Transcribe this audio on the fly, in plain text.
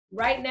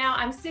Right now,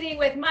 I'm sitting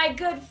with my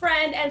good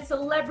friend and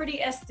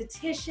celebrity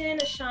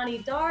esthetician,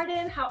 Shani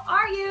Darden. How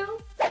are you?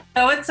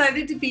 So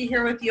excited to be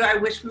here with you. I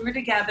wish we were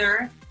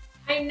together.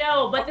 I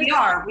know, but we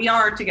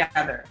are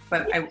together,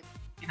 but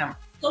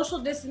social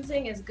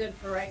distancing is good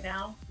for right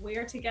now. We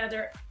are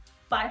together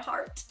by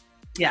heart.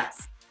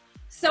 Yes.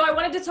 So I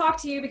wanted to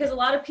talk to you because a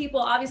lot of people,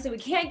 obviously we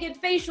can't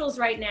get facials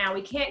right now.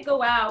 We can't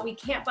go out. We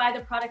can't buy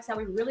the products that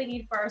we really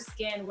need for our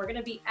skin. We're going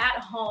to be at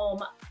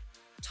home.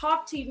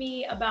 Talk to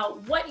me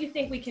about what you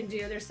think we can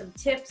do. There's some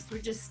tips for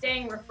just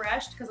staying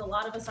refreshed because a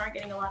lot of us aren't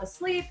getting a lot of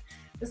sleep.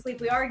 The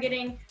sleep we are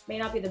getting may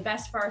not be the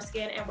best for our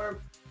skin, and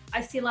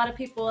I see a lot of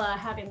people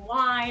having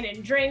wine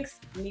and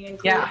drinks, me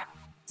included. Yeah.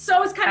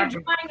 So it's kind of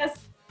drying us.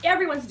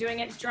 Everyone's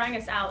doing it. It's drying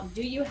us out.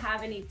 Do you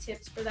have any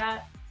tips for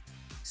that?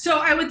 So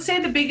I would say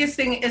the biggest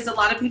thing is a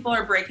lot of people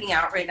are breaking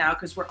out right now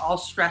because we're all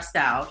stressed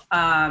out.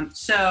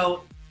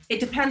 So it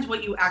depends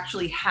what you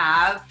actually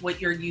have, what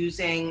you're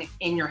using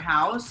in your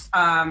house.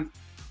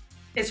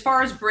 As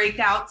far as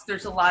breakouts,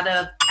 there's a lot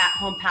of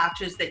at-home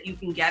patches that you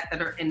can get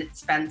that are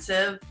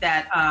inexpensive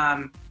that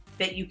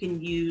you can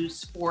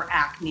use for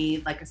acne,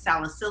 like a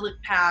salicylic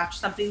patch,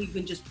 something you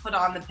can just put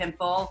on the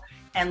pimple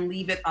and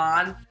leave it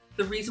on.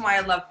 The reason why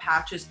I love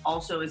patches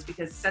also is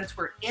because since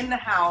we're in the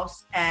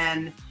house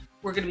and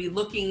we're going to be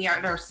looking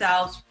at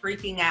ourselves,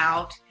 freaking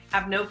out,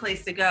 have no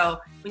place to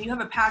go, when you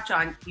have a patch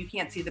on, you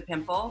can't see the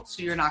pimple,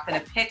 so you're not going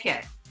to pick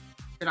it.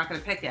 You're not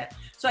going to pick it.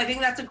 So I think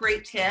that's a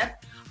great tip.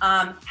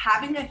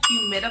 Having a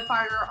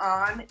humidifier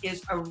on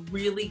is a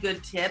really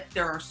good tip.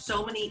 There are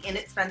so many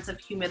inexpensive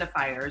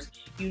humidifiers.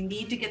 You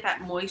need to get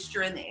that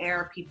moisture in the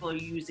air. People are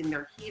using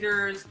their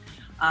heaters,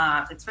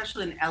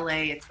 especially in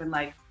LA. It's been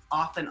like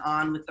off and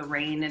on with the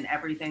rain and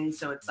everything.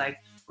 So it's like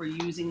we're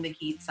using the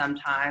heat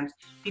sometimes.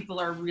 People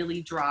are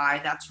really dry.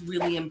 That's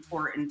really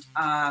important.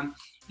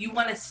 You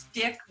want to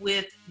stick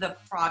with the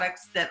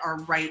products that are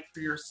right for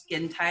your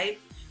skin type.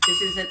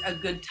 This isn't a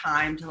good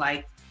time to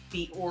like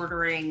be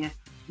ordering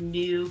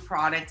new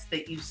products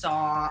that you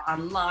saw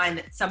online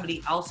that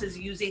somebody else is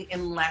using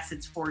unless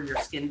it's for your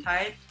skin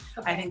type.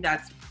 Okay. I think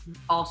that's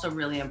also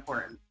really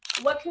important.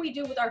 What can we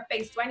do with our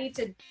face?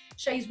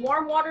 Should I use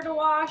warm water to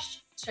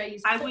wash? Should I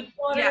use cold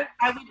water? Yeah,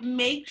 I would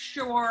make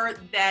sure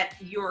that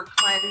you're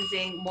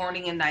cleansing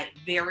morning and night.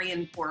 Very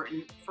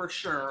important for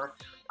sure.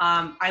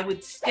 I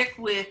would stick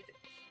with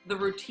the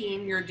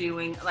routine you're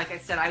doing. Like I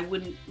said, I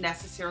wouldn't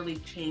necessarily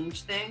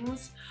change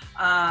things.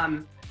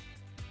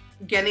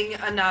 Getting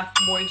enough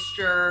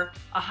moisture,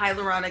 a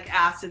hyaluronic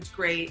acid's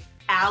great.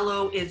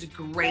 Aloe is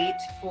great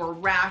for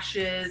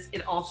rashes.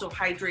 It also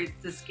hydrates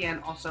the skin.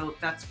 Also,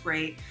 that's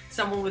great.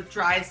 Someone with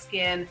dry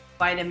skin,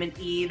 vitamin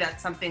E,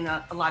 that's something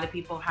a lot of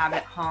people have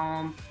at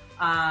home.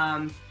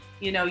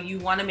 You know, you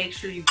want to make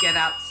sure you get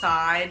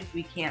outside.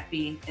 We can't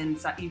be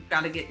inside. You've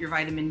got to get your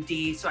vitamin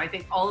D. So I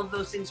think all of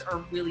those things are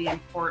really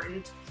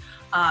important.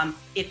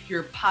 If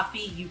you're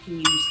puffy, you can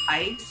use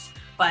ice,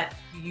 but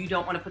you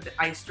don't want to put the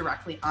ice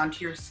directly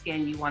onto your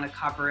skin. You want to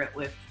cover it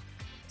with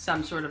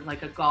some sort of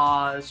like a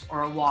gauze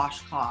or a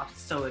washcloth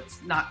so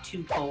it's not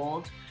too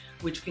cold,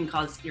 which can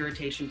cause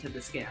irritation to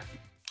the skin.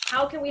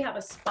 How can we have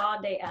a spa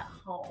day at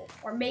home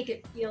or make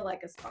it feel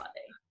like a spa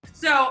day?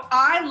 So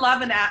I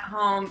love an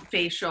at-home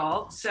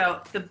facial.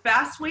 So the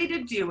best way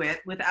to do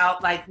it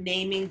without like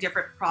naming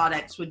different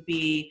products would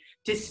be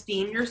to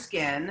steam your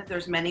skin.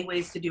 There's many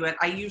ways to do it.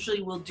 I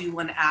usually will do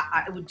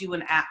I would do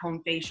an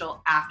at-home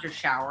facial after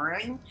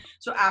showering.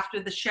 So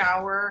after the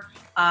shower,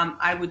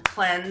 I would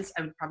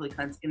probably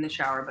cleanse in the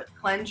shower, but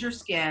cleanse your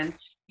skin.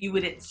 You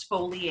would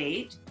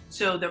exfoliate.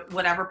 So that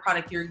whatever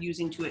product you're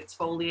using to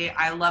exfoliate,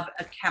 I love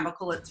a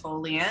chemical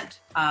exfoliant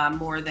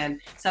more than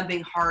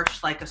something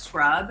harsh like a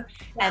scrub.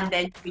 Yeah. And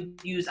then you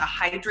would use a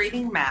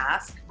hydrating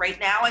mask. Right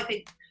now, I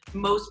think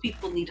most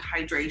people need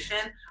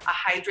hydration, a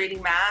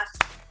hydrating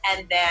mask,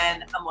 and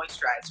then a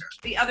moisturizer.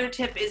 The other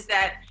tip is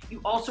that you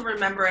also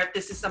remember if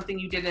this is something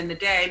you did in the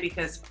day,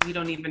 because you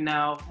don't even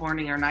know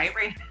morning or night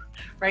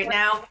right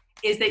now,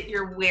 is that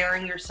you're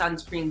wearing your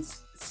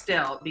sunscreens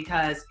still,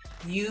 because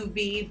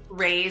UV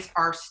rays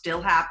are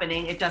still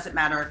happening. It doesn't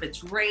matter if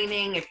it's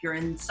raining, if you're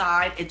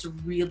inside, it's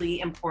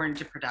really important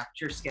to protect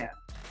your skin.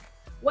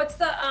 What's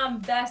the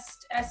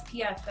best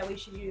SPF that we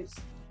should use?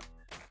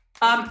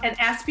 An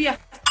SPF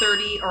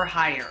 30 or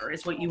higher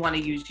is what you want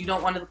to use. You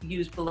don't want to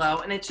use below,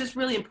 and it's just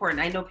really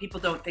important. I know people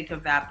don't think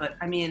of that, but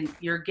I mean,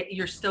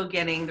 you're still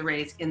getting the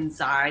rays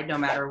inside no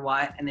matter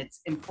what, and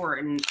it's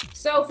important.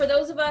 So for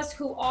those of us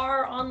who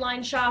are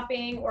online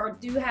shopping or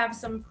do have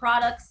some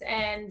products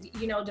and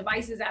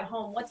devices at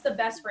home, what's the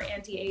best for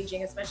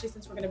anti-aging, especially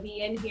since we're going to be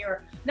in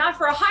here not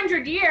for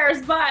 100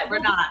 years, but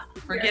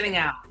we're getting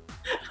out.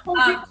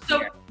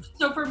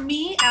 So for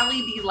me,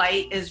 LED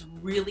light is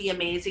really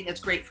amazing. It's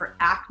great for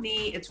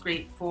acne. It's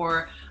great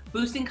for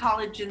boosting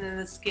collagen in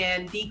the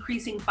skin,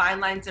 decreasing fine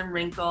lines and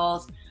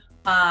wrinkles.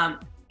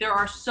 There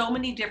are so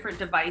many different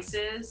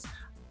devices.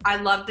 I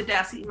love the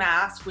Desi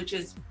mask, which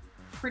is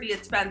pretty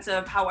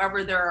expensive.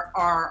 However, there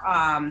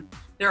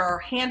There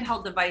are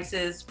handheld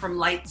devices from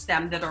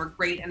Lightstem that are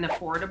great and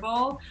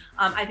affordable.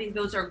 I think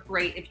those are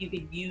great if you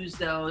could use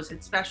those,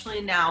 especially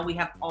now we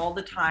have all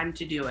the time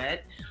to do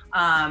it.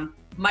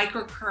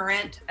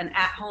 Microcurrent, an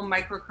at-home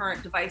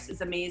microcurrent device is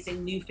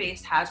amazing.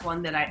 NuFace has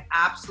one that I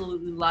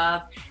absolutely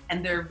love,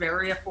 and they're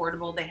very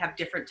affordable. They have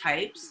different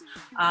types.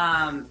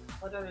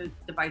 What other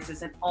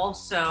devices? And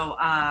also,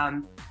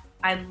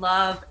 I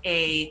love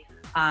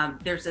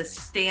there's a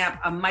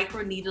stamp, a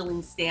micro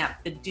needling stamp,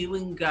 the Do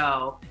and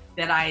Go,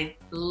 that I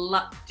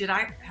love.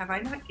 Have I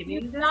not given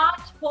you this? You've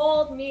not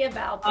told me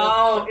about this.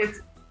 Oh,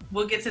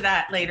 we'll get to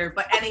that later.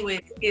 But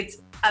anyways, it's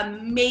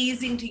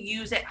amazing to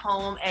use at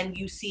home and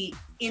you see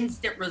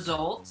instant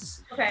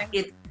results. Okay.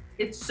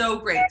 It's so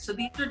great. So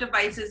these are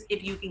devices,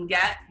 if you can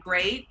get,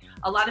 great.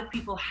 A lot of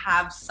people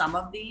have some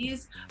of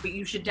these, but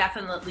you should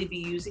definitely be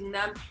using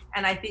them.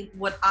 And I think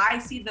what I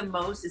see the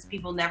most is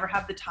people never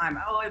have the time.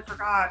 Oh, I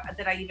forgot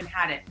that I even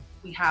had it.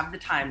 We have the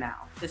time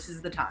now. This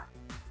is the time.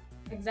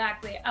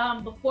 Exactly.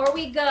 Before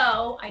we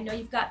go, I know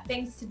you've got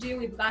things to do.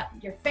 We've got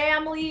your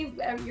family.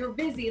 You're a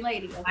busy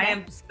lady. Okay? I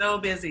am so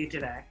busy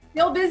today.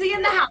 Still busy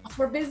in the house.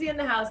 We're busy in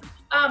the house.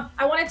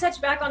 I want to touch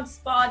back on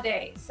spa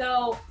day.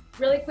 So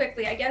really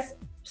quickly, I guess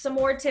some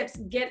more tips.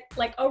 Get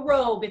like a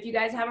robe if you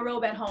guys have a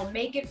robe at home.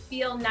 Make it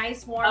feel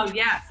nice, warm. Oh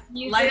yes.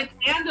 Light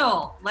a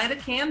candle. Light a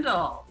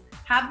candle.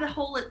 Have the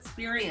whole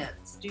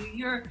experience. Do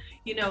your,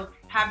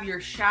 have your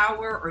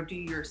shower or do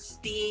your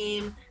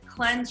steam.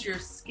 Cleanse your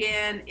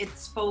skin,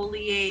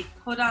 exfoliate,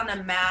 put on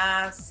a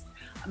mask,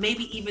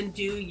 maybe even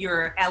do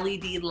your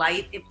LED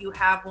light if you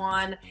have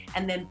one,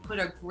 and then put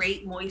a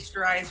great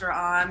moisturizer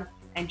on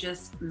and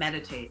just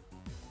meditate.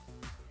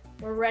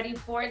 We're ready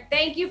for it.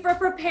 Thank you for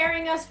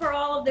preparing us for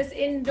all of this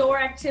indoor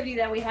activity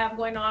that we have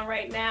going on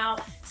right now.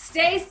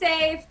 Stay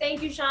safe.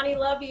 Thank you, Shani.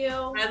 Love you.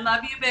 I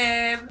love you,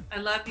 babe. I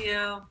love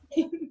you.